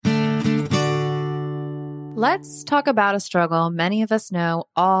Let's talk about a struggle many of us know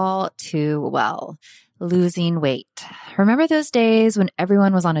all too well, losing weight. Remember those days when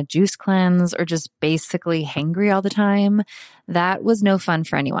everyone was on a juice cleanse or just basically hangry all the time? That was no fun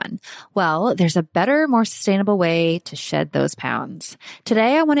for anyone. Well, there's a better, more sustainable way to shed those pounds.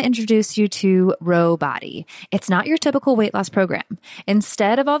 Today, I want to introduce you to Ro Body. It's not your typical weight loss program.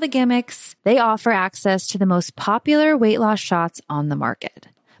 Instead of all the gimmicks, they offer access to the most popular weight loss shots on the market.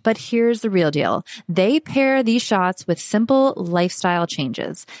 But here's the real deal. They pair these shots with simple lifestyle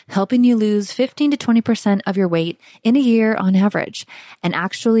changes, helping you lose 15 to 20% of your weight in a year on average, and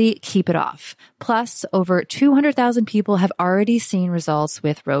actually keep it off. Plus, over 200,000 people have already seen results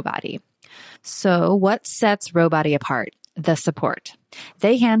with Ro Body. So what sets Ro Body apart? The support.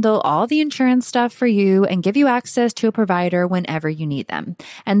 They handle all the insurance stuff for you and give you access to a provider whenever you need them.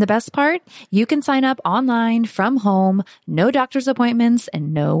 And the best part, you can sign up online from home, no doctor's appointments,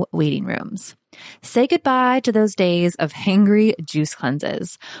 and no waiting rooms. Say goodbye to those days of hangry juice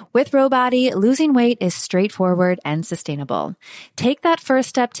cleanses. With Ro Body, losing weight is straightforward and sustainable. Take that first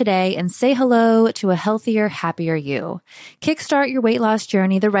step today and say hello to a healthier, happier you. Kickstart your weight loss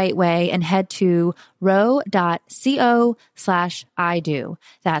journey the right way and head to ro.co/IDO.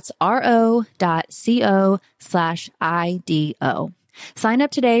 That's ro.co/IDO. Sign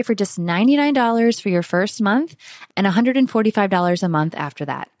up today for just $99 for your first month and $145 a month after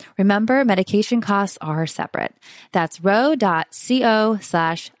that. Remember, medication costs are separate. That's ro.co/IDO.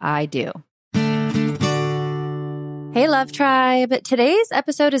 Hey, Love Tribe. Today's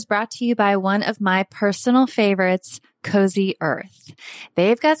episode is brought to you by one of my personal favorites, Cozy Earth.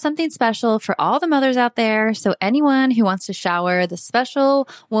 They've got something special for all the mothers out there, so anyone who wants to shower the special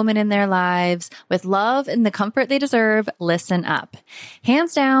woman in their lives with love and the comfort they deserve, listen up.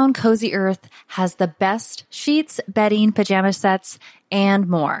 Hands down, Cozy Earth has the best sheets, bedding, pajama sets, and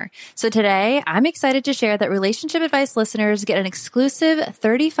more. So today, I'm excited to share that Relationship Advice listeners get an exclusive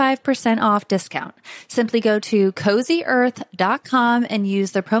 35% off discount. Simply go to CozyEarth.com and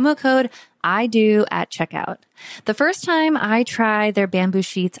use the promo code I do at checkout. The first time I tried their bamboo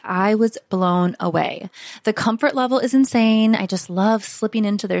sheets, I was blown away. The comfort level is insane. I just love slipping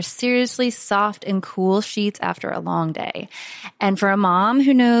into their seriously soft and cool sheets after a long day. And for a mom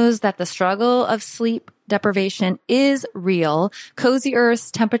who knows that the struggle of sleep deprivation is real, Cozy Earth's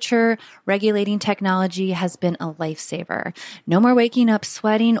temperature regulating technology has been a lifesaver. No more waking up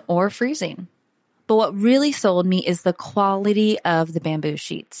sweating or freezing. But what really sold me is the quality of the bamboo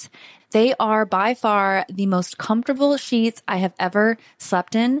sheets. They are by far the most comfortable sheets I have ever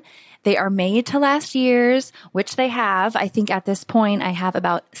slept in. They are made to last years, which they have. I think at this point, I have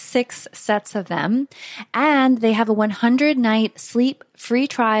about 6 sets of them. And they have a 100-night sleep-free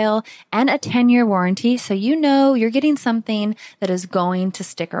trial and a 10-year warranty. So you know you're getting something that is going to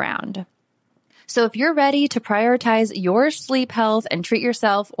stick around. So if you're ready to prioritize your sleep health and treat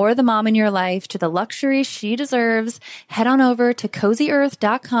yourself or the mom in your life to the luxury she deserves, head on over to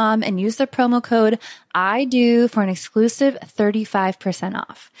CozyEarth.com and use the promo code IDO for an exclusive 35%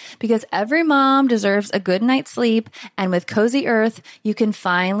 off. Because every mom deserves a good night's sleep, and with Cozy Earth, you can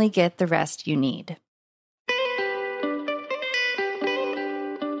finally get the rest you need.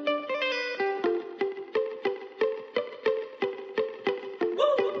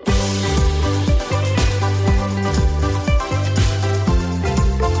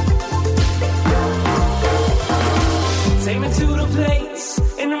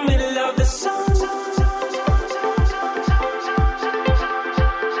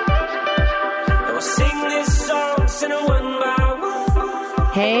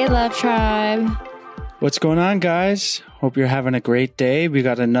 Hey, Love Tribe. What's going on, guys? Hope you're having a great day. We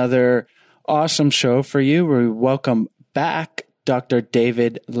got another awesome show for you. We welcome back Dr.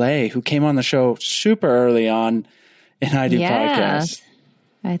 David Ley, who came on the show super early on in I Do Podcast.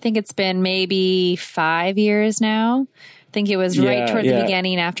 I think it's been maybe 5 years now. I think it was right toward the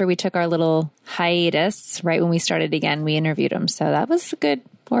beginning after we took our little hiatus, right when we started again, we interviewed him. So that was a good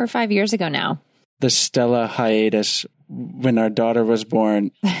 4 or 5 years ago now. The Stella hiatus when our daughter was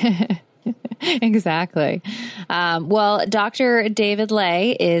born. Exactly. Well, Dr. David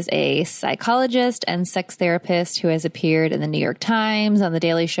Ley is a psychologist and sex therapist who has appeared in the New York Times, on The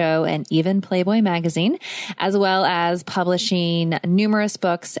Daily Show, and even Playboy magazine, as well as publishing numerous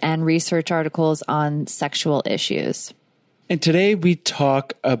books and research articles on sexual issues. And today we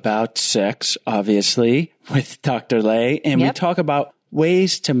talk about sex, obviously, with Dr. Ley, and we talk about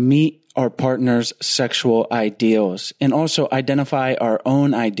ways to meet our partner's sexual ideals and also identify our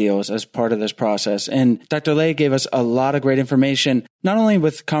own ideals as part of this process. And Dr. Ley gave us a lot of great information, not only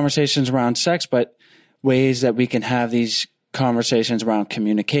with conversations around sex, but ways that we can have these conversations around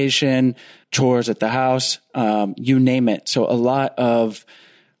communication, chores at the house, you name it. So a lot of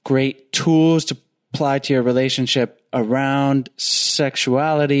great tools to apply to your relationship around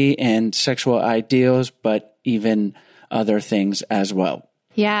sexuality and sexual ideals, but even other things as well.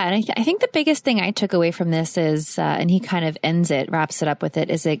 Yeah. And I think the biggest thing I took away from this is, and he kind of wraps it up with it,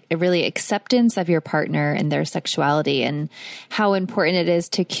 is a really acceptance of your partner and their sexuality and how important it is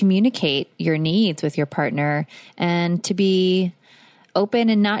to communicate your needs with your partner and to be open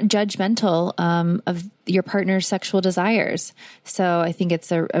and not judgmental of your partner's sexual desires. So I think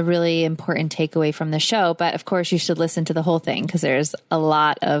it's a really important takeaway from the show. But of course, you should listen to the whole thing because there's a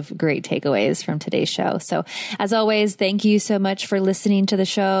lot of great takeaways from today's show. So as always, thank you so much for listening to the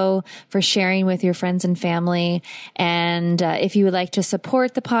show, for sharing with your friends and family. And if you would like to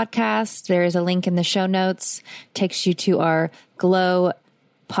support the podcast, there is a link in the show notes, takes you to our Glow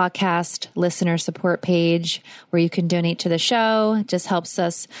podcast listener support page where you can donate to the show. It just helps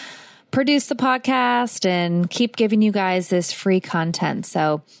us produce the podcast and keep giving you guys this free content.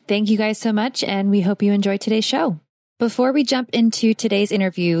 So thank you guys so much, and we hope you enjoy today's show. Before we jump into today's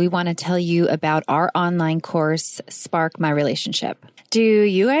interview, we want to tell you about our online course, Spark My Relationship. Do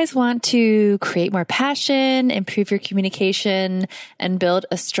you guys want to create more passion, improve your communication, and build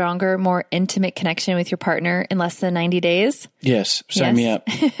a stronger, more intimate connection with your partner in less than 90 days? Yes, sign me up.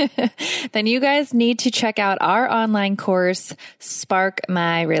 Then you guys need to check out our online course, Spark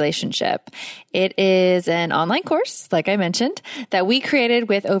My Relationship. It is an online course, like I mentioned, that we created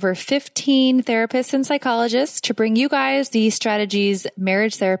with over 15 therapists and psychologists to bring you guys the strategies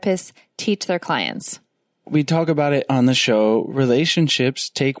marriage therapists teach their clients. We talk about it on the show. Relationships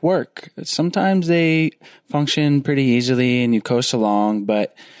take work. Sometimes they function pretty easily and you coast along,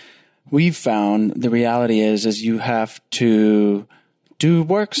 but we've found the reality is you have to do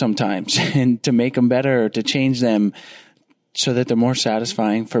work sometimes and to make them better, to change them so that they're more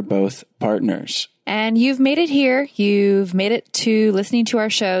satisfying for both partners. And you've made it here. You've made it to listening to our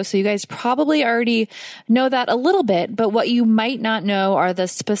show. So you guys probably already know that a little bit, but what you might not know are the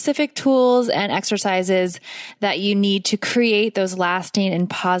specific tools and exercises that you need to create those lasting and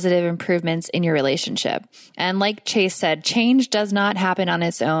positive improvements in your relationship. And like Chase said, change does not happen on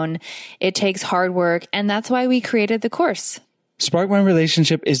its own. It takes hard work. And that's why we created the course. Spark My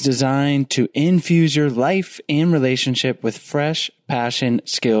Relationship is designed to infuse your life and relationship with fresh passion,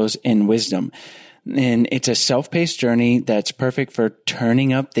 skills, and wisdom. And it's a self-paced journey that's perfect for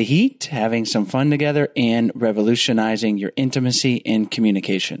turning up the heat, having some fun together, and revolutionizing your intimacy and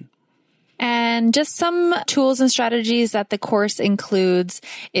communication. And just some tools and strategies that the course includes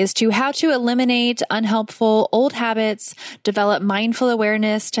is how to eliminate unhelpful old habits, develop mindful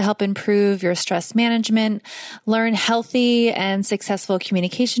awareness to help improve your stress management, learn healthy and successful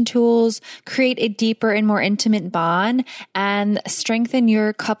communication tools, create a deeper and more intimate bond, and strengthen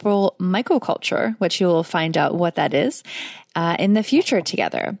your couple microculture, which you will find out what that is. In the future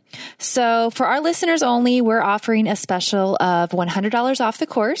together. So for our listeners only, we're offering a special of $100 off the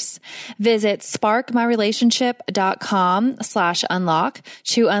course. Visit sparkmyrelationship.com/unlock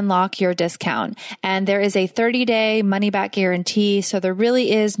to unlock your discount. And there is a 30-day money-back guarantee. So there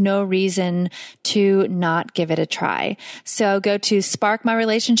really is no reason to not give it a try. So go to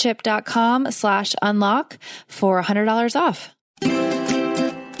sparkmyrelationship.com/unlock for $100 off.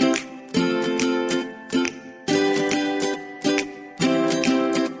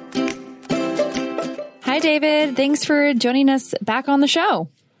 Hi, David. Thanks for joining us back on the show.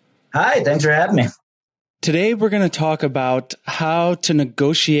 Hi, thanks for having me. Today, we're going to talk about how to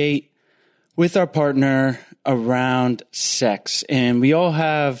negotiate with our partner around sex. And we all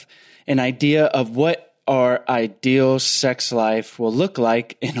have an idea of what our ideal sex life will look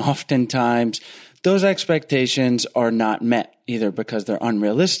like. And oftentimes, those expectations are not met, either because they're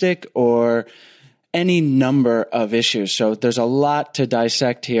unrealistic or any number of issues. So there's a lot to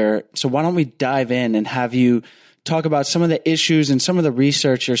dissect here. So why don't we dive in and have you talk about some of the issues and some of the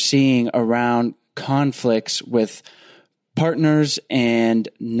research you're seeing around conflicts with partners and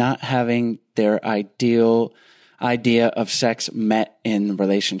not having their ideal idea of sex met in the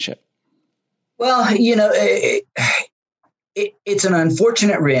relationship? Well, it's an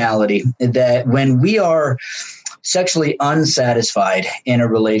unfortunate reality that when we are sexually unsatisfied in a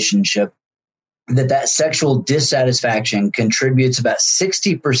relationship, that sexual dissatisfaction contributes about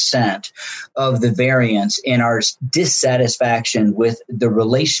 60% of the variance in our dissatisfaction with the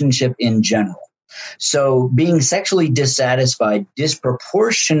relationship in general. So being sexually dissatisfied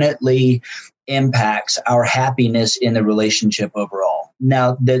disproportionately impacts our happiness in the relationship overall.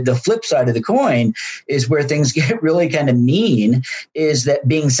 Now, the flip side of the coin is where things get really kind of mean, is that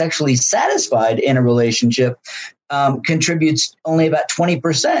being sexually satisfied in a relationship contributes only about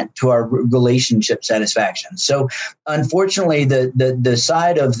 20% to our relationship satisfaction. So unfortunately, the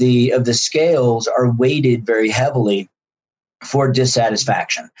side of the scales are weighted very heavily for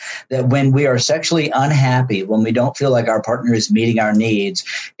dissatisfaction. That when we are sexually unhappy, when we don't feel like our partner is meeting our needs,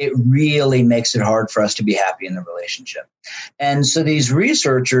 it really makes it hard for us to be happy in the relationship. And so these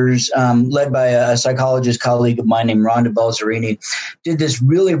researchers, led by a psychologist colleague of mine named Rhonda Balzerini, did this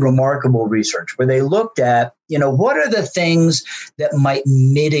really remarkable research where they looked at, what are the things that might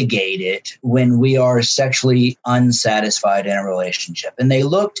mitigate it when we are sexually unsatisfied in a relationship? And they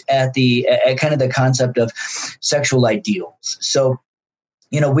looked at kind of the concept of sexual ideals. So,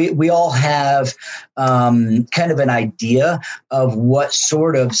 we all have kind of an idea of what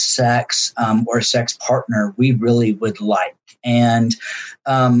sort of sex or sex partner we really would like. And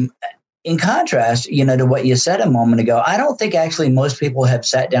in contrast, to what you said a moment ago, I don't think actually most people have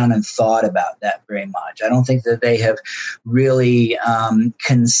sat down and thought about that very much. I don't think that they have really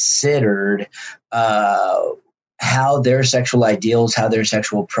considered how their sexual ideals, how their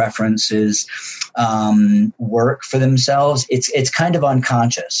sexual preferences work for themselves. It's kind of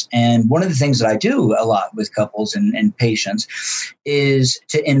unconscious. And one of the things that I do a lot with couples and patients is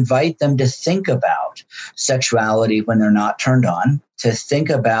to invite them to think about sexuality when they're not turned on, to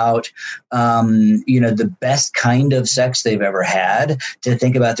think about, the best kind of sex they've ever had, to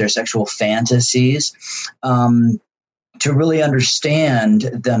think about their sexual fantasies, to really understand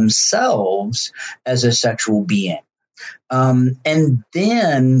themselves as a sexual being. And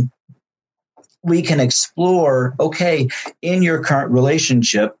then we can explore, okay, in your current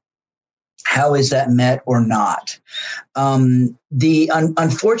relationship, how is that met or not?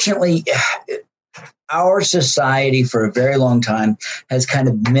 Unfortunately, our society for a very long time has kind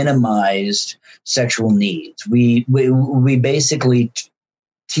of minimized sexual needs. We basically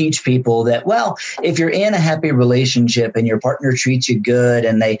teach people that, well, if you're in a happy relationship and your partner treats you good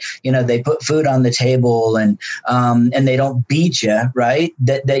and they put food on the table and they don't beat you, right,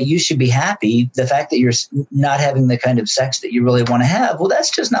 that you should be happy. The fact that you're not having the kind of sex that you really want to have, well,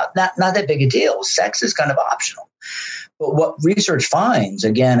 that's just not that big a deal. Sex is kind of optional. But what research finds,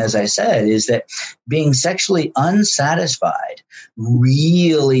 again, as I said, is that being sexually unsatisfied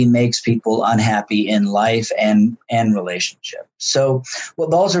really makes people unhappy in life and relationship. So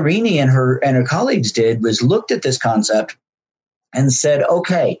what Balzerini and her colleagues did was looked at this concept and said,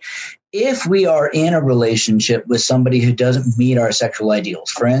 okay, if we are in a relationship with somebody who doesn't meet our sexual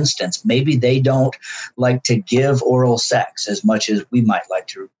ideals, for instance, maybe they don't like to give oral sex as much as we might like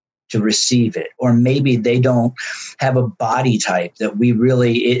to receive it, or maybe they don't have a body type that we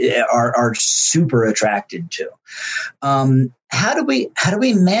really are super attracted to. How do we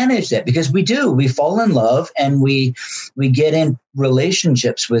manage that? Because we fall in love and we get in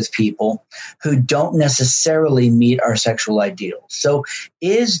relationships with people who don't necessarily meet our sexual ideals. So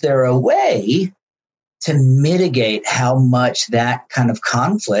is there a way to mitigate how much that kind of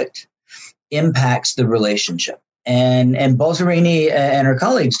conflict impacts the relationship? And Balzerini and her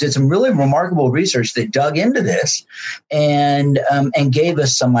colleagues did some really remarkable research that dug into this and gave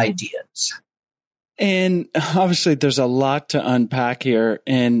us some ideas. And obviously there's a lot to unpack here,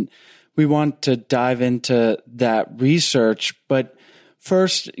 and we want to dive into that research. But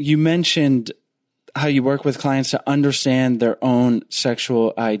first, you mentioned how you work with clients to understand their own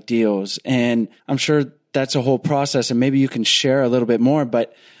sexual ideals. And I'm sure that's a whole process, and maybe you can share a little bit more,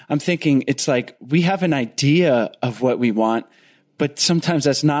 but I'm thinking it's like we have an idea of what we want, but sometimes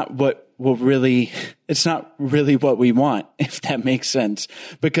that's not it's not really what we want, if that makes sense,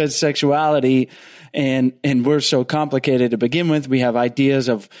 because sexuality and we're so complicated to begin with. We have ideas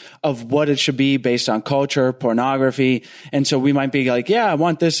of what it should be based on culture, pornography. And so we might be like, yeah, I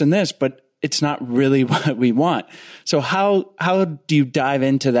want this and this, but it's not really what we want. So how do you dive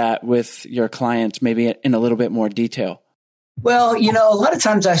into that with your clients, maybe in a little bit more detail? Well, a lot of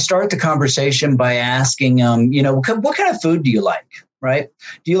times I start the conversation by asking, what kind of food do you like, right?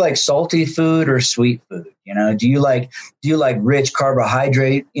 Do you like salty food or sweet food? Do you like rich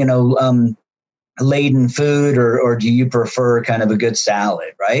carbohydrate, laden food, or do you prefer kind of a good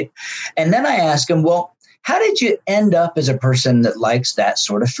salad, right? And then I ask them, well, how did you end up as a person that likes that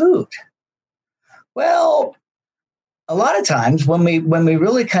sort of food? Well, a lot of times when we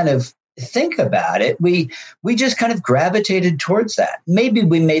really kind of think about it, we just kind of gravitated towards that. Maybe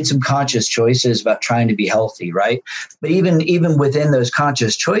we made some conscious choices about trying to be healthy, right? But even within those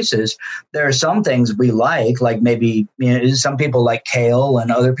conscious choices, there are some things we like maybe, some people like kale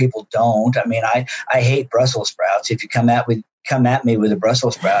and other people don't. I mean, I hate Brussels sprouts. If you come at come at me with a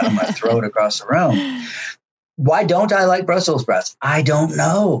Brussels sprout, I'm going to throw it across the room. Why don't I like Brussels sprouts? I don't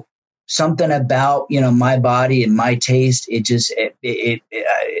know. Something about, my body and my taste, it just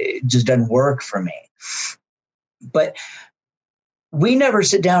doesn't work for me. But we never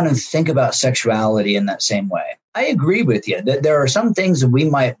sit down and think about sexuality in that same way. I agree with you that there are some things that we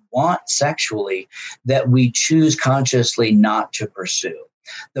might want sexually that we choose consciously not to pursue.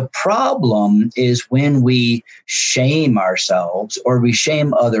 The problem is when we shame ourselves or we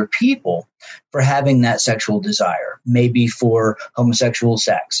shame other people for having that sexual desire, maybe for homosexual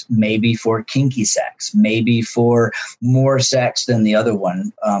sex, maybe for kinky sex, maybe for more sex than the other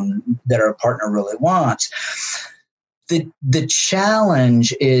one that our partner really wants. The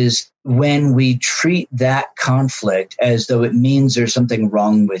challenge is when we treat that conflict as though it means there's something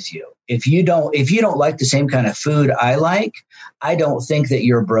wrong with you. If you don't like the same kind of food I like, I don't think that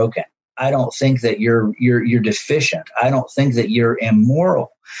you're broken. I don't think that you're deficient. I don't think that you're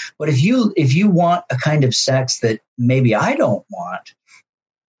immoral. But if you want a kind of sex that maybe I don't want,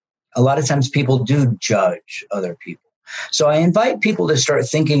 a lot of times people do judge other people. So I invite people to start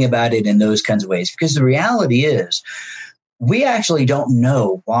thinking about it in those kinds of ways, because the reality is we actually don't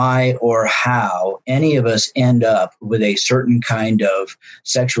know why or how any of us end up with a certain kind of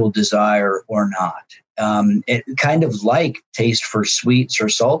sexual desire or not. It kind of like taste for sweets or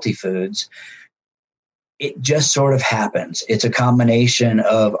salty foods. It just sort of happens. It's a combination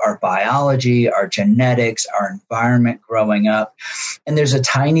of our biology, our genetics, our environment growing up. And there's a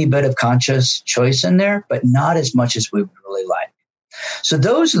tiny bit of conscious choice in there, but not as much as we would really like. So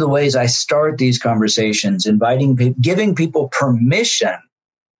those are the ways I start these conversations, giving people permission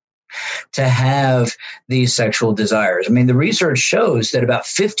to have these sexual desires. I mean, the research shows that about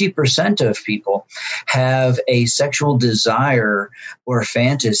 50% of people have a sexual desire or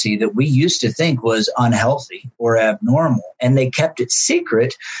fantasy that we used to think was unhealthy or abnormal. And they kept it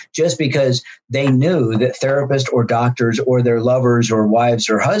secret just because they knew that therapists or doctors or their lovers or wives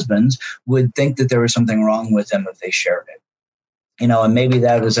or husbands would think that there was something wrong with them if they shared it. And maybe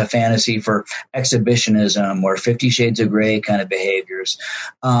that was a fantasy for exhibitionism or 50 Shades of Grey kind of behaviors.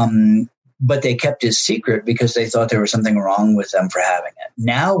 But they kept it secret because they thought there was something wrong with them for having it.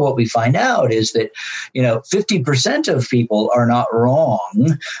 Now what we find out is that, 50% of people are not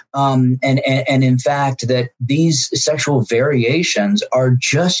wrong. And in fact, that these sexual variations are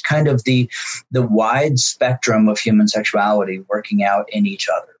just kind of the wide spectrum of human sexuality working out in each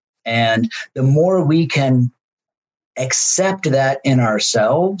other. And the more we can accept that in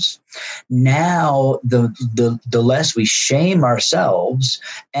ourselves, now the less we shame ourselves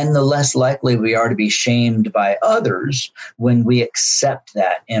and the less likely we are to be shamed by others when we accept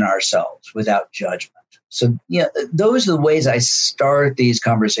that in ourselves without judgment. So, those are the ways I start these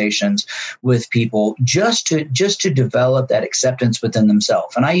conversations with people, just to develop that acceptance within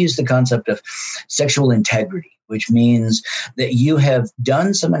themselves. And I use the concept of sexual integrity, which means that you have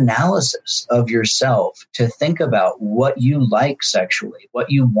done some analysis of yourself to think about what you like sexually, what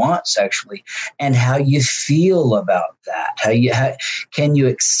you want sexually, and how you feel about that. How can you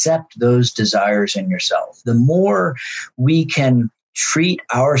accept those desires in yourself? The more we can treat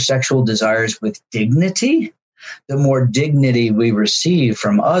our sexual desires with dignity, the more dignity we receive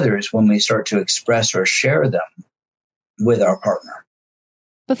from others when we start to express or share them with our partner.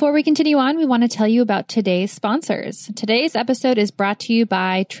 Before we continue on, we want to tell you about today's sponsors. Today's episode is brought to you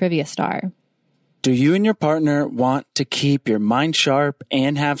by Trivia Star. Do you and your partner want to keep your mind sharp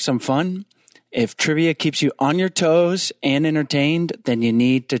and have some fun? If trivia keeps you on your toes and entertained, then you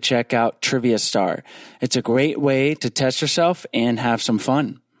need to check out Trivia Star. It's a great way to test yourself and have some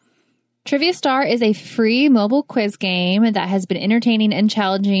fun. Trivia Star is a free mobile quiz game that has been entertaining and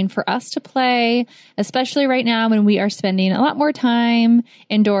challenging for us to play, especially right now when we are spending a lot more time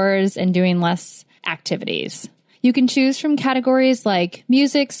indoors and doing less activities. You can choose from categories like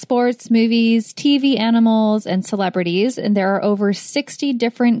music, sports, movies, TV, animals, and celebrities, and there are over 60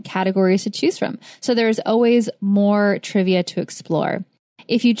 different categories to choose from. So there's always more trivia to explore.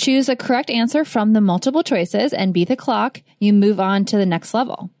 If you choose a correct answer from the multiple choices and beat the clock, you move on to the next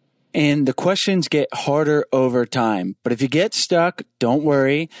level. And the questions get harder over time. But if you get stuck, don't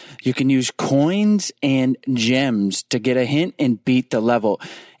worry. You can use coins and gems to get a hint and beat the level.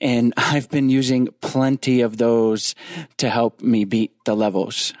 And I've been using plenty of those to help me beat the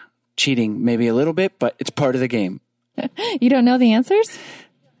levels. Cheating maybe a little bit, but it's part of the game. You don't know the answers?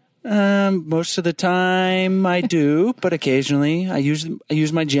 Most of the time I do, but occasionally I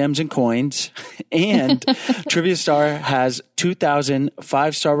use my gems and coins. And Trivia Star has 2,000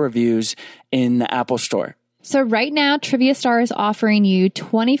 5-star reviews in the Apple Store. So right now, Trivia Star is offering you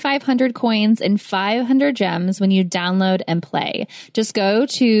 2,500 coins and 500 gems when you download and play. Just go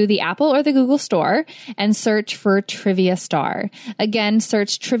to the Apple or the Google Store and search for Trivia Star. Again,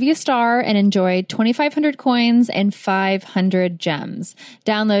 search Trivia Star and enjoy 2,500 coins and 500 gems.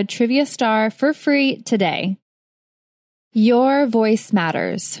 Download Trivia Star for free today. Your voice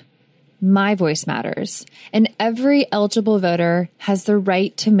matters. My voice matters. And every eligible voter has the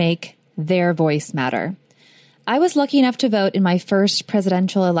right to make their voice matter. I was lucky enough to vote in my first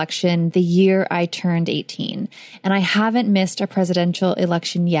presidential election the year I turned 18, and I haven't missed a presidential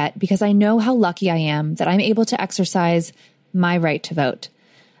election yet because I know how lucky I am that I'm able to exercise my right to vote.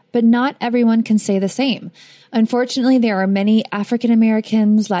 But not everyone can say the same. Unfortunately, there are many African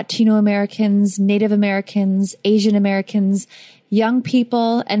Americans, Latino Americans, Native Americans, Asian Americans, young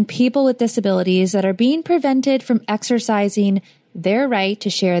people, and people with disabilities that are being prevented from exercising their right to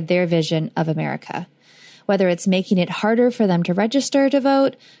share their vision of America. Whether it's making it harder for them to register to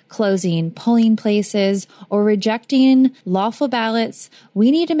vote, closing polling places, or rejecting lawful ballots,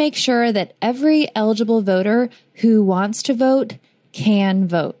 we need to make sure that every eligible voter who wants to vote can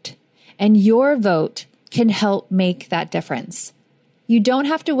vote. And your vote can help make that difference. You don't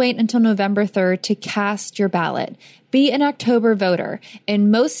have to wait until November 3rd to cast your ballot. Be an October voter. In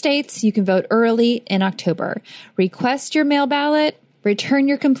most states, you can vote early in October. Request your mail ballot, return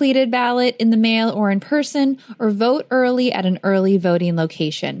your completed ballot in the mail or in person, or vote early at an early voting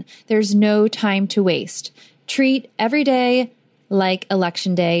location. There's no time to waste. Treat every day like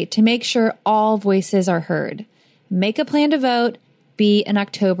Election Day to make sure all voices are heard. Make a plan to vote. Be an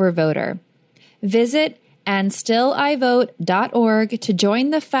October voter. Visit andstillivote.org to join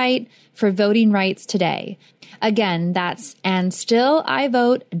the fight for voting rights today. Again, that's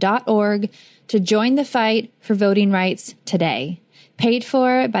andstillivote.org to join the fight for voting rights today. Paid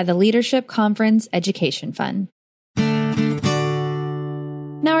for by the Leadership Conference Education Fund.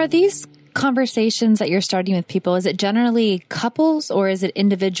 Now, are these conversations that you're starting with people, is it generally couples or is it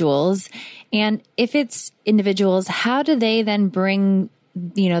individuals? And if it's individuals, how do they then bring,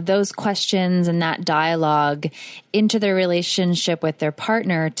 those questions and that dialogue into their relationship with their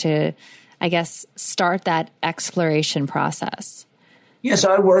partner to, I guess, start that exploration process? Yes,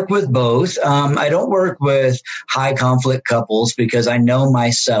 I work with both. I don't work with high conflict couples because I know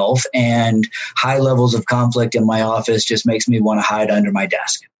myself, and high levels of conflict in my office just makes me want to hide under my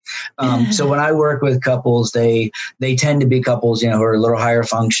desk. So when I work with couples, they tend to be couples, who are a little higher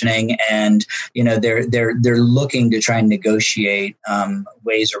functioning, and they're looking to try and negotiate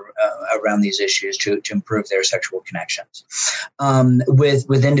ways around these issues to improve their sexual connections.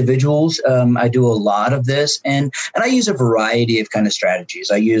 With individuals, I do a lot of this, and I use a variety of kind of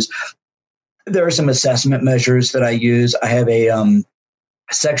strategies. There are some assessment measures that I use. I have a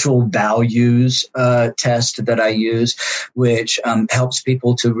sexual values test that I use, which helps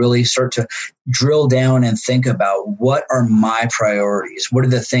people to really start to drill down and think about what are my priorities? What are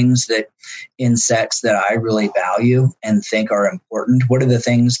the things that in sex that I really value and think are important? What are the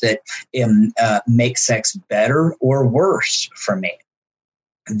things that make sex better or worse for me?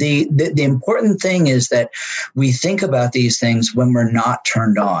 The important thing is that we think about these things when we're not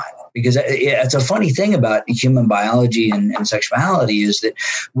turned on. Because it's a funny thing about human biology and sexuality is that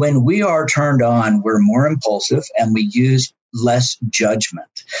when we are turned on, we're more impulsive and we use less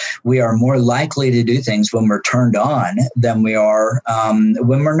judgment. We are more likely to do things when we're turned on than we are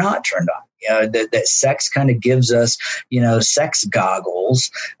when we're not turned on. That sex kind of gives us, sex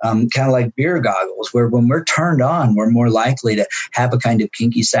goggles, kind of like beer goggles, where when we're turned on, we're more likely to have a kind of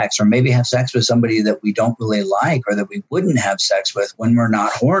kinky sex or maybe have sex with somebody that we don't really like or that we wouldn't have sex with when we're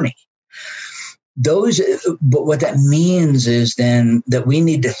not horny. But what that means is then that we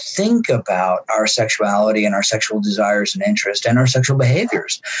need to think about our sexuality and our sexual desires and interests and our sexual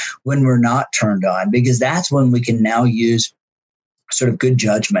behaviors when we're not turned on, because that's when we can now use sort of good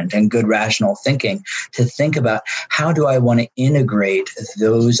judgment and good rational thinking to think about how do I want to integrate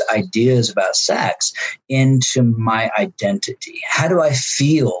those ideas about sex into my identity? How do I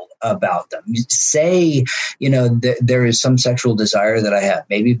feel about them? Say, there is some sexual desire that I have,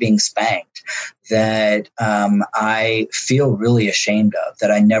 maybe being spanked, that I feel really ashamed of,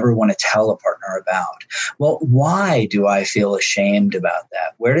 that I never want to tell a partner about. Well, why do I feel ashamed about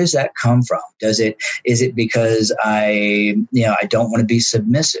that? Where does that come from? Is it because I don't want to be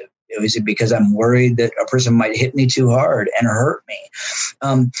submissive? Is it because I'm worried that a person might hit me too hard and hurt me?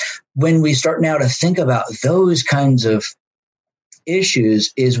 When we start now to think about those kinds of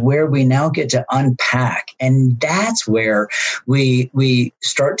issues is where we now get to unpack. And that's where we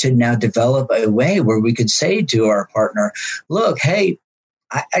start to now develop a way where we could say to our partner, look, hey,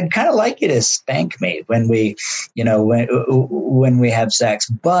 I'd kind of like you to spank me when we, when we have sex,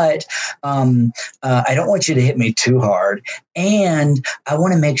 but I don't want you to hit me too hard. And I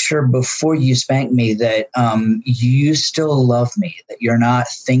want to make sure before you spank me that you still love me, that you're not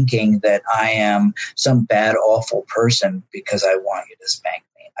thinking that I am some bad, awful person because I want you to spank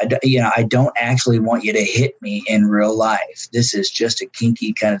me. I don't actually want you to hit me in real life. This is just a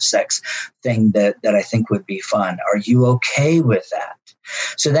kinky kind of sex thing that I think would be fun. Are you okay with that?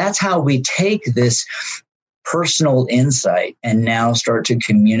 So that's how we take this personal insight and now start to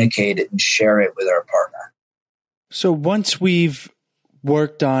communicate it and share it with our partner. So once we've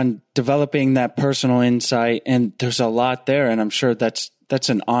worked on developing that personal insight, and there's a lot there, and I'm sure that's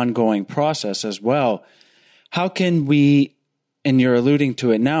an ongoing process as well, how can we, and you're alluding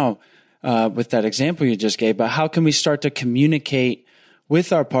to it now with that example you just gave, but how can we start to communicate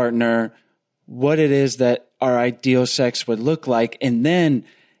with our partner what it is that our ideal sex would look like? And then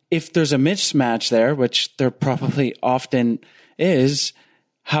if there's a mismatch there, which there probably often is,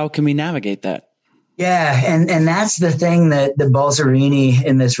 how can we navigate that? Yeah, and that's the thing that the Balzerini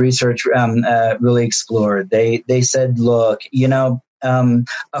in this research really explored. They said, look,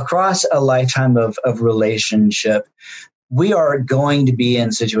 across a lifetime of relationship, we are going to be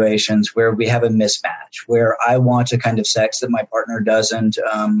in situations where we have a mismatch, where I want a kind of sex that my partner doesn't,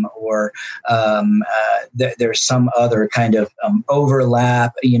 or there's some other kind of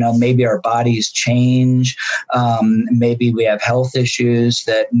overlap. Maybe our bodies change. Maybe we have health issues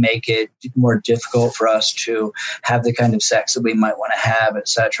that make it more difficult for us to have the kind of sex that we might want to have, et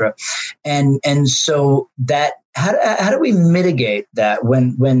cetera. And so that, how do we mitigate that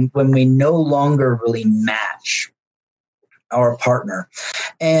when we no longer really match our partner?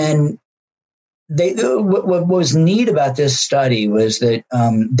 And what was neat about this study was that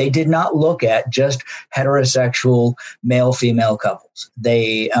they did not look at just heterosexual male-female couples.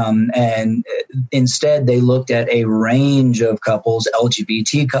 And instead they looked at a range of couples,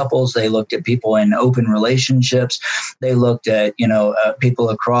 LGBT couples. They looked at people in open relationships. They looked at people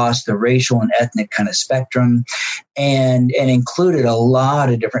across the racial and ethnic kind of spectrum, and included a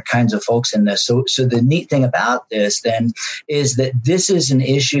lot of different kinds of folks in this. So the neat thing about this then is that this is an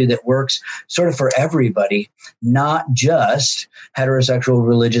issue that works sort of for everybody, not just heterosexual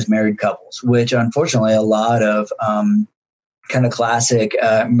religious married couples, which unfortunately a lot of kind of classic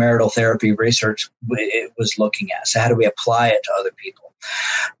marital therapy research was looking at. So how do we apply it to other people?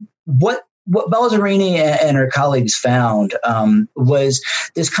 What Balzerini and her colleagues found was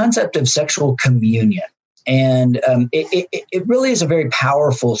this concept of sexual communion. And it really is a very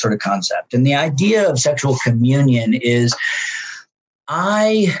powerful sort of concept. And the idea of sexual communion is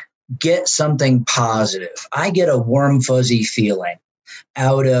I get something positive. I get a warm, fuzzy feeling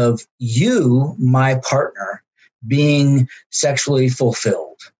out of you, my partner, being sexually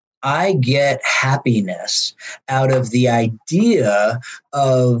fulfilled. I get happiness out of the idea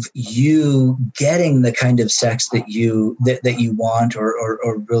of you getting the kind of sex that you want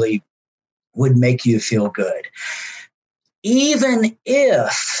or really would make you feel good. Even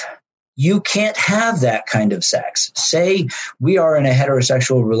if you can't have that kind of sex. Say we are in a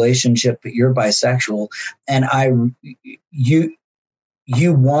heterosexual relationship, but you're bisexual, and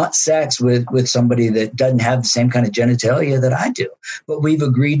you want sex with somebody that doesn't have the same kind of genitalia that I do, but we've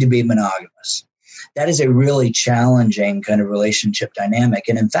agreed to be monogamous. That is a really challenging kind of relationship dynamic.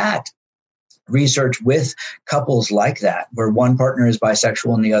 And in fact, research with couples like that, where one partner is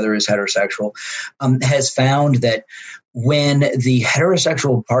bisexual and the other is heterosexual, has found that when the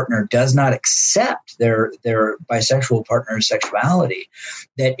heterosexual partner does not accept their bisexual partner's sexuality,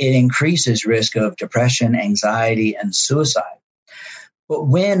 that it increases risk of depression, anxiety, and suicide. But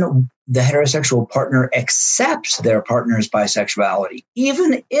when the heterosexual partner accepts their partner's bisexuality,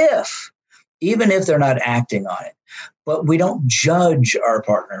 even if they're not acting on it, but we don't judge our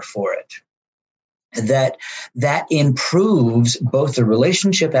partner for it, that improves both the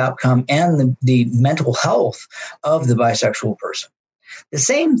relationship outcome and the mental health of the bisexual person. The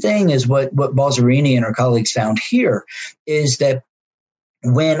same thing is what Balzerini and her colleagues found here, is that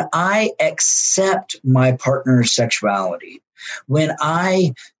when I accept my partner's sexuality, when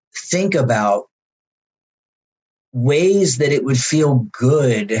I think about ways that it would feel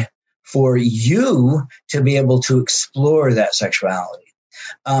good for you to be able to explore that sexuality,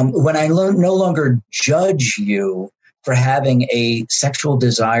 when I no longer judge you for having a sexual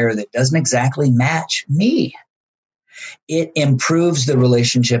desire that doesn't exactly match me, it improves the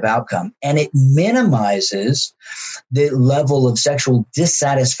relationship outcome, and it minimizes the level of sexual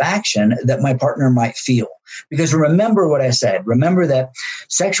dissatisfaction that my partner might feel. Because remember what I said. Remember that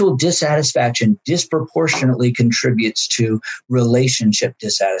sexual dissatisfaction disproportionately contributes to relationship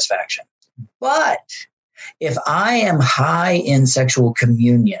dissatisfaction. But if I am high in sexual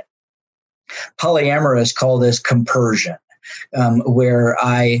communion, polyamorous call this compersion, where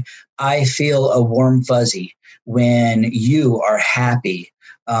I feel a warm fuzzy when you are happy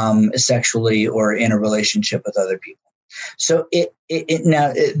sexually or in a relationship with other people. So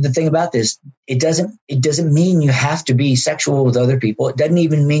now the thing about this, it doesn't mean you have to be sexual with other people. It doesn't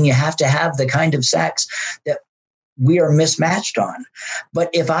even mean you have to have the kind of sex that we are mismatched on. But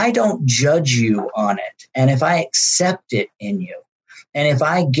if I don't judge you on it, and if I accept it in you, and if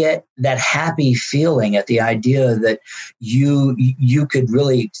I get that happy feeling at the idea that you could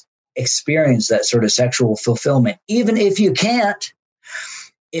really experience that sort of sexual fulfillment, even if you can't,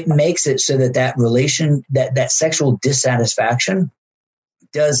 it makes it so that that sexual dissatisfaction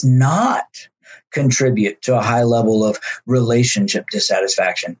does not contribute to a high level of relationship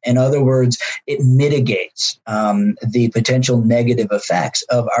dissatisfaction. In other words, it mitigates the potential negative effects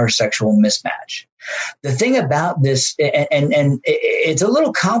of our sexual mismatch. The thing about this, and it's a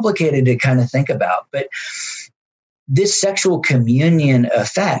little complicated to kind of think about, but this sexual communion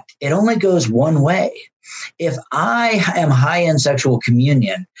effect, it only goes one way. If I am high in sexual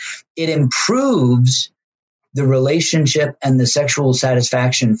communion, it improves the relationship and the sexual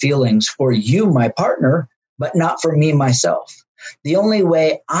satisfaction feelings for you, my partner, but not for me, myself. The only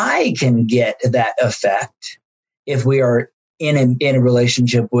way I can get that effect, if we are in a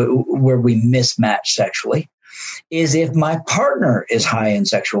relationship where we mismatch sexually, is if my partner is high in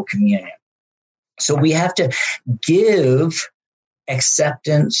sexual communion. So we have to give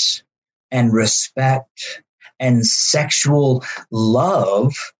acceptance and respect and sexual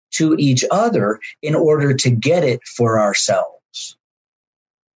love to each other in order to get it for ourselves.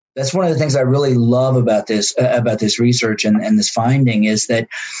 That's one of the things I really love about this research and this finding, is that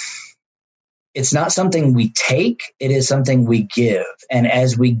it's not something we take, it is something we give. And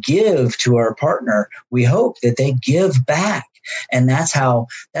as we give to our partner, we hope that they give back. And that's how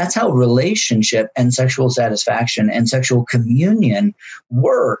relationship and sexual satisfaction and sexual communion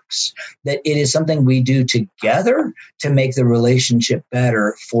works, that it is something we do together to make the relationship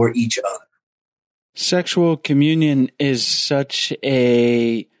better for each other. Sexual communion is such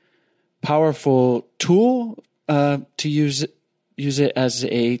a powerful tool to use it as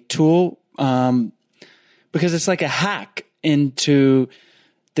a tool, because it's like a hack into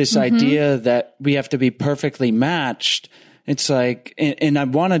this idea that we have to be perfectly matched. It's like, and I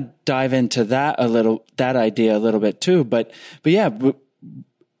want to dive into that idea a little bit too, but yeah,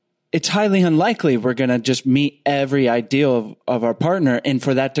 it's highly unlikely we're going to just meet every ideal of our partner and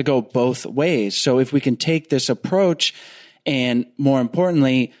for that to go both ways. So if we can take this approach and, more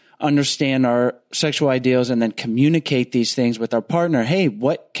importantly, understand our sexual ideals and then communicate these things with our partner. Hey,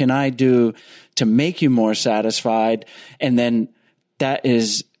 what can I do to make you more satisfied? And then that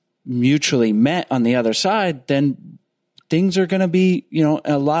is mutually met on the other side, then things are going to be,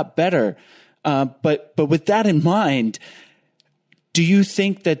 a lot better. But with that in mind, do you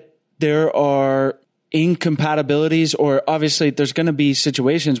think that there are incompatibilities, or obviously there's going to be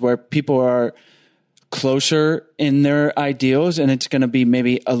situations where people are closer in their ideals and it's going to be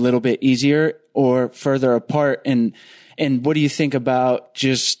maybe a little bit easier or further apart? And what do you think about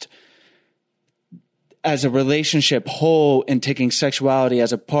just as a relationship whole and taking sexuality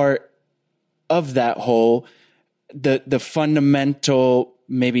as a part of that whole, the fundamental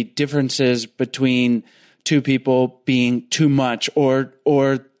maybe differences between two people being too much or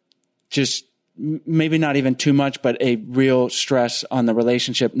just maybe not even too much, but a real stress on the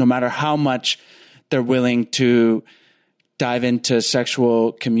relationship, no matter how much they're willing to dive into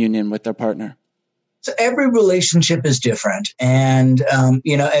sexual communion with their partner? So every relationship is different. And,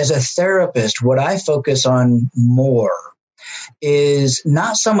 as a therapist, what I focus on more is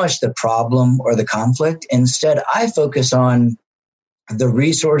not so much the problem or the conflict. Instead, I focus on the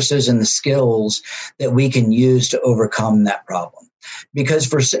resources and the skills that we can use to overcome that problem. Because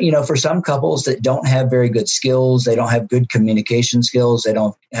for some couples that don't have very good skills, they don't have good communication skills, they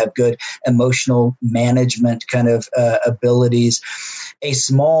don't have good emotional management kind of abilities, a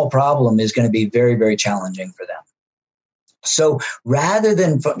small problem is going to be very, very challenging for them. So rather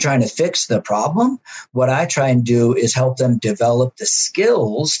than trying to fix the problem, what I try and do is help them develop the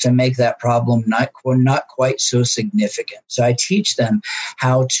skills to make that problem not quite so significant. So I teach them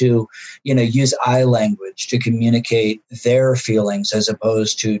how to, use I language to communicate their feelings as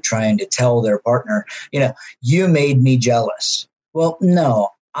opposed to trying to tell their partner, you made me jealous. Well, no.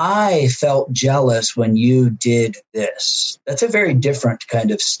 I felt jealous when you did this. That's a very different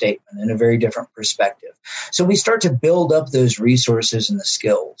kind of statement and a very different perspective. So we start to build up those resources and the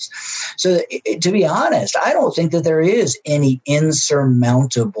skills. So to be honest, I don't think that there is any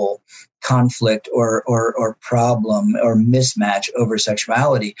insurmountable conflict or problem or mismatch over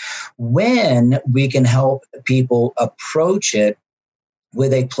sexuality when we can help people approach it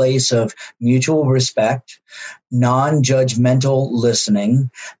with a place of mutual respect, non-judgmental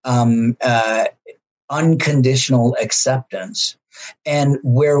listening, unconditional acceptance, and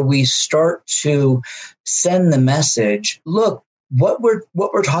where we start to send the message, look, what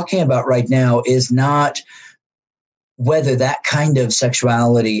we're talking about right now is not whether that kind of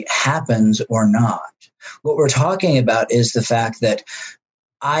sexuality happens or not. What we're talking about is the fact that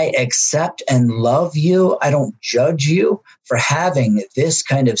I accept and love you. I don't judge you for having this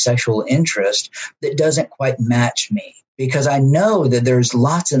kind of sexual interest that doesn't quite match me, because I know that there's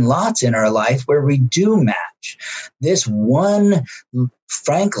lots and lots in our life where we do match. This one,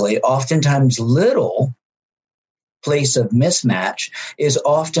 frankly, oftentimes little place of mismatch is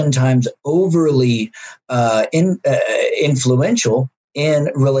oftentimes overly influential in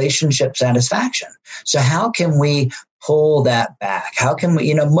relationship satisfaction. So how can we pull that back? How can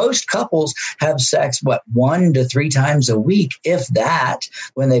we, most couples have sex, 1 to 3 times a week, if that,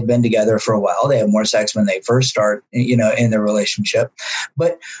 when they've been together for a while. They have more sex when they first start, in their relationship.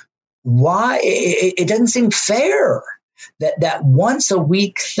 But why? It doesn't seem fair that once a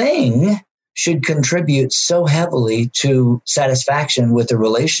week thing should contribute so heavily to satisfaction with the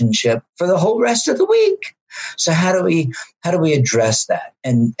relationship for the whole rest of the week. So how do we address that?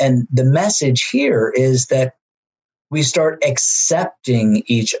 And the message here is that we start accepting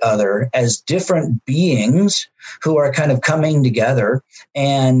each other as different beings who are kind of coming together.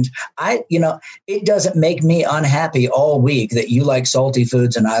 And it doesn't make me unhappy all week that you like salty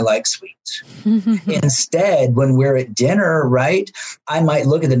foods and I like sweets. Instead, when we're at dinner, right, I might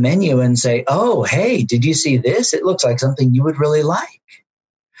look at the menu and say, oh, hey, did you see this? It looks like something you would really like.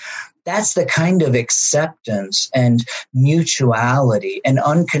 That's the kind of acceptance and mutuality and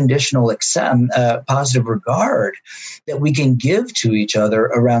unconditional positive regard that we can give to each other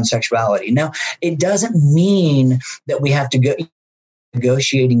around sexuality. Now, it doesn't mean that we have to go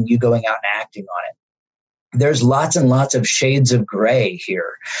negotiating you going out and acting on it. There's lots and lots of shades of gray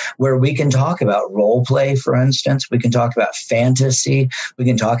here where we can talk about role play, for instance. We can talk about fantasy. We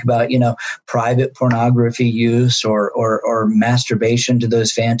can talk about, private pornography use or masturbation to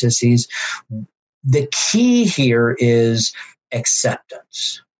those fantasies. The key here is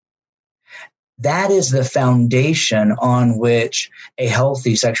acceptance. That is the foundation on which a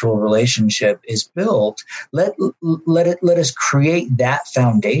healthy sexual relationship is built. Let us create that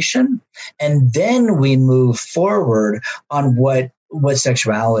foundation, and then we move forward on what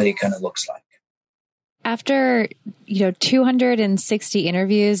sexuality kind of looks like. After 260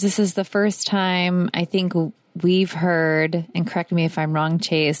 interviews, this is the first time I think we've heard, and correct me if I'm wrong,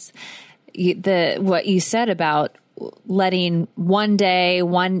 Chase, what you said about letting one day,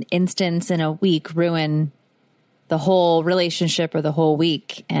 one instance in a week ruin the whole relationship or the whole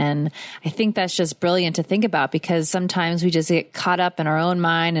week. And I think that's just brilliant to think about, because sometimes we just get caught up in our own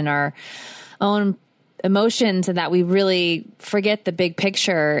mind and our own emotions, and that we really forget the big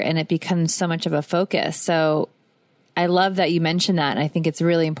picture and it becomes so much of a focus. So I love that you mentioned that. And I think it's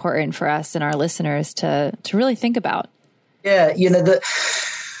really important for us and our listeners to really think about. Yeah.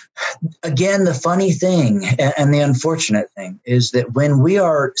 Again, the funny thing and the unfortunate thing is that when we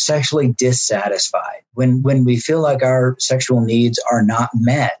are sexually dissatisfied, when we feel like our sexual needs are not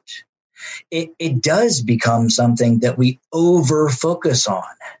met, it does become something that we over focus on.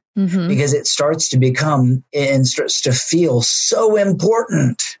 Mm-hmm. Because it starts to become and starts to feel so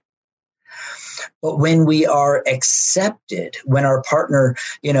important. But when we are accepted, when our partner,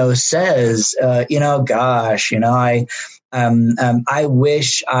 says, gosh, I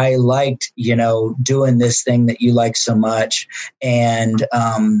wish I liked, doing this thing that you like so much. And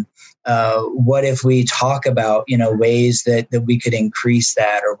what if we talk about, ways that we could increase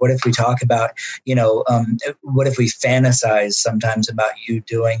that? Or what if we talk about, what if we fantasize sometimes about you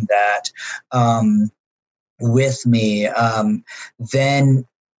doing that with me? Then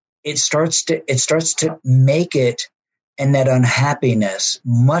it starts to make it and that unhappiness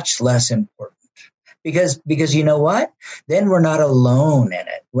much less important. Because you know what? Then we're not alone in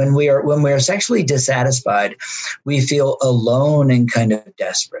it. When we are sexually dissatisfied, we feel alone and kind of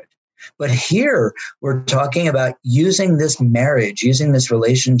desperate. But here we're talking about using this marriage, using this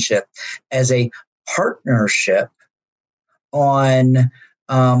relationship as a partnership on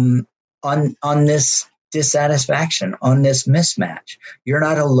this dissatisfaction, on this mismatch. You're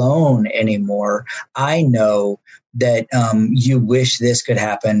not alone anymore. I know that you wish this could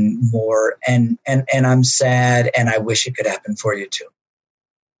happen more, and I'm sad, and I wish it could happen for you too.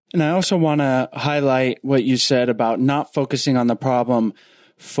 And I also want to highlight what you said about not focusing on the problem,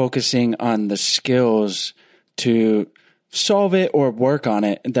 focusing on the skills to solve it or work on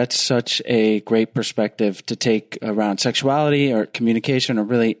it. That's such a great perspective to take around sexuality or communication or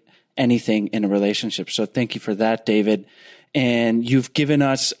really anything in a relationship. So thank you for that, David. And you've given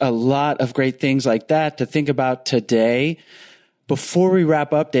us a lot of great things like that to think about today. Before we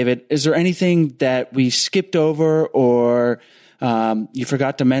wrap up, David, is there anything that we skipped over or you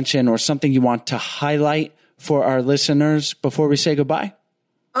forgot to mention or something you want to highlight for our listeners before we say goodbye?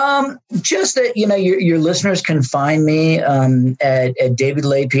 Just that, your listeners can find me at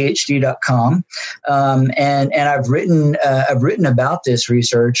davidlayphd.com. And I've written about this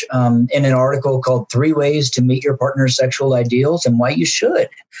research in an article called 3 Ways to Meet Your Partner's Sexual Ideals and Why You Should.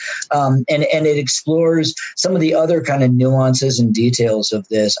 And it explores some of the other kind of nuances and details of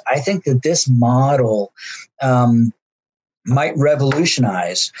this. I think that this model might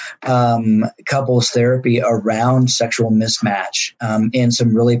revolutionize couples therapy around sexual mismatch in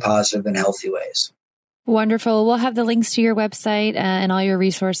some really positive and healthy ways. Wonderful. We'll have the links to your website and all your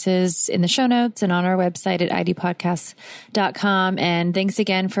resources in the show notes and on our website at idpodcast.com. And thanks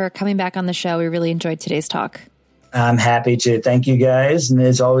again for coming back on the show. We really enjoyed today's talk. I'm happy to. Thank you, guys. And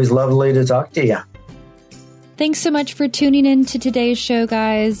it's always lovely to talk to you. Thanks so much for tuning in to today's show,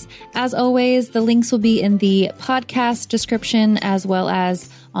 guys. As always, the links will be in the podcast description as well as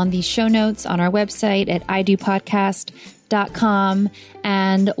on the show notes on our website at idopodcast.com.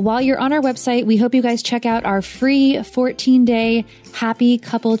 And while you're on our website, we hope you guys check out our free 14-day Happy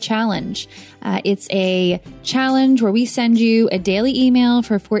Couple Challenge. It's a challenge where we send you a daily email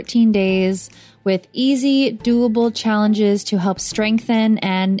for 14 days with easy, doable challenges to help strengthen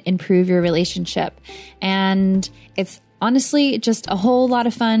and improve your relationship. And it's honestly just a whole lot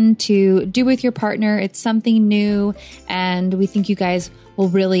of fun to do with your partner. It's something new, and we think you guys will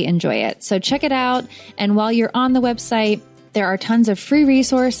really enjoy it. So check it out. And while you're on the website, there are tons of free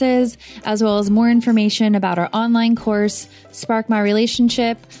resources, as well as more information about our online course, Spark My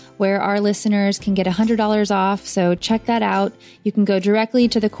Relationship, where our listeners can get $100 off. So check that out. You can go directly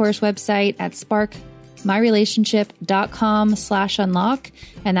to the course website at sparkmyrelationship.com/unlock.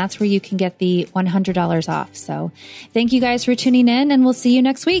 And that's where you can get the $100 off. So thank you guys for tuning in, and we'll see you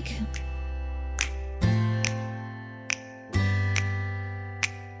next week.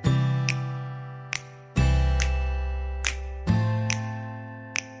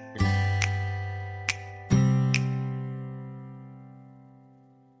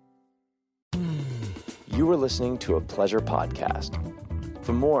 You were listening to a Pleasure Podcast.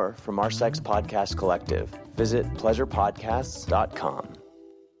 For more from our Sex Podcast Collective, visit pleasurepodcasts.com.